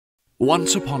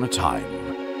Once upon a time,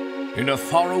 in a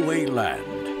faraway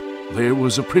land, there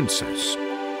was a princess.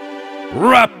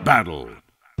 Rap battle!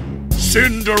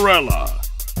 Cinderella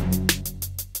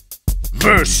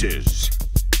versus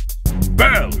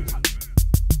Belle.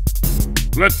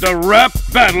 Let the rap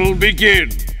battle begin.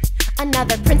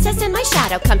 Another princess in my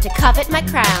shadow come to covet my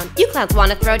crown. You clowns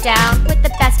wanna throw down with the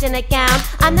best in a gown.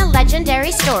 I'm the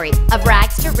legendary story of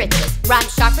rags to riches. Rhyme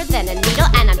sharper than a needle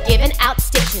and I'm giving out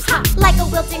stitches. Like a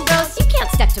wilting rose, you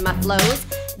can't step to my flows.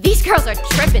 These girls are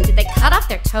tripping, did they cut off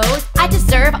their toes? I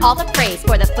deserve all the praise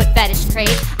for the foot fetish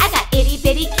craze. I got itty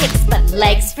bitty kicks but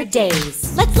legs for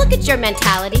days. Let's look at your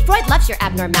mentality. Freud loves your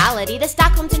abnormality. The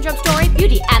Stockholm Syndrome story,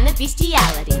 beauty and the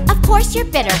bestiality. Of course you're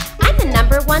bitter, I'm the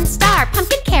 #1 star.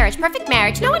 Pumpkin carriage, perfect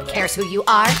marriage, no one cares who you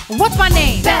are. What's my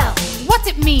name? Belle. What's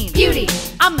it mean? Beauty.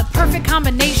 I'm the perfect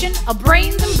combination of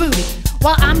brains and booty.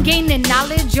 While I'm gaining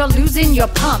knowledge, you're losing your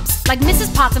pumps. Like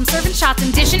Mrs. Possum serving shots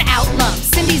and dishing out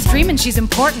lumps. Cindy's dreaming she's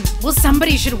important. Well,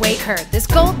 somebody should wake her. This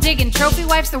gold-digging trophy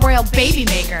wife's the royal baby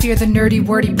maker. You're the nerdy,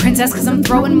 wordy princess, cause I'm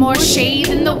throwing more shade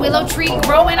than the willow tree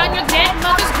growing on your dead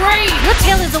mother's grave. Your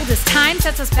tale as old as time,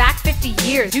 sets us back 50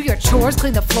 years. Do your chores,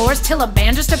 clean the floors till a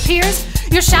man just appears.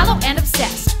 You're shallow and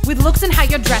obsessed with looks and how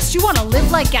you're dressed. You wanna live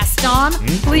like Gaston?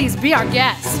 Please be our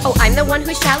guest. Oh, I'm the one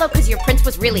who's shallow cause your prince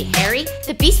was really hairy.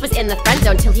 The beast was in the friend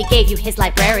zone till he gave you his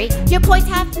library. Your boys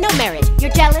have no merit,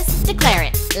 you're jealous, declare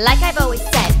it. Like I've always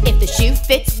said, if the shoe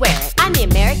fits, wear it. I'm the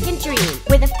American dream,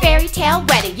 with a fairy tale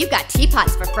wedding. You got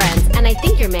teapots for friends, and I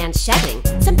think your man's shedding.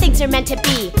 Some things are meant to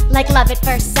be, like love at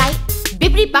first sight.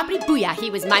 Bibbidi bobbidi booyah,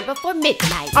 he was mine before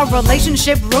midnight. A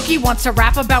relationship rookie wants to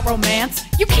rap about romance.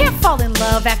 You can't fall in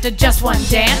love after just one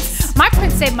dance. My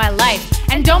prince saved my life,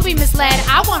 and don't be misled.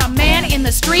 I want a man in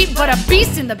the street, but a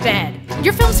beast in the bed.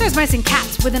 Your film stars mice and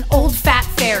cats with an old fat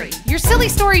fairy. Your silly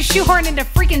stories shoehorn into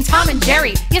freaking Tom and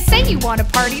Jerry. You say you want to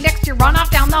party, next you run off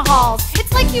down the halls.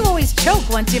 It's like you always choke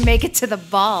once you make it to the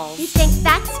balls. You think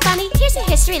that's funny? Here's a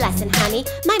history lesson, honey.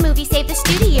 My movie saved the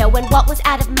studio when Walt was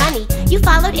out of money. You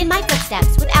followed in my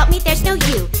footsteps. Without me, there's no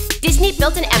you. Disney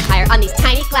built an empire on these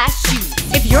tiny glass shoes.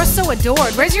 If you're so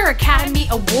adored, where's your Academy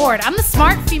Award? I'm the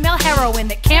smart female heroine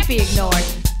that can't be ignored.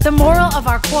 The moral of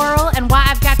our quarrel and why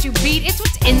I've got you beat, it's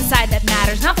what's inside that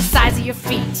matters, not the size of your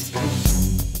feet.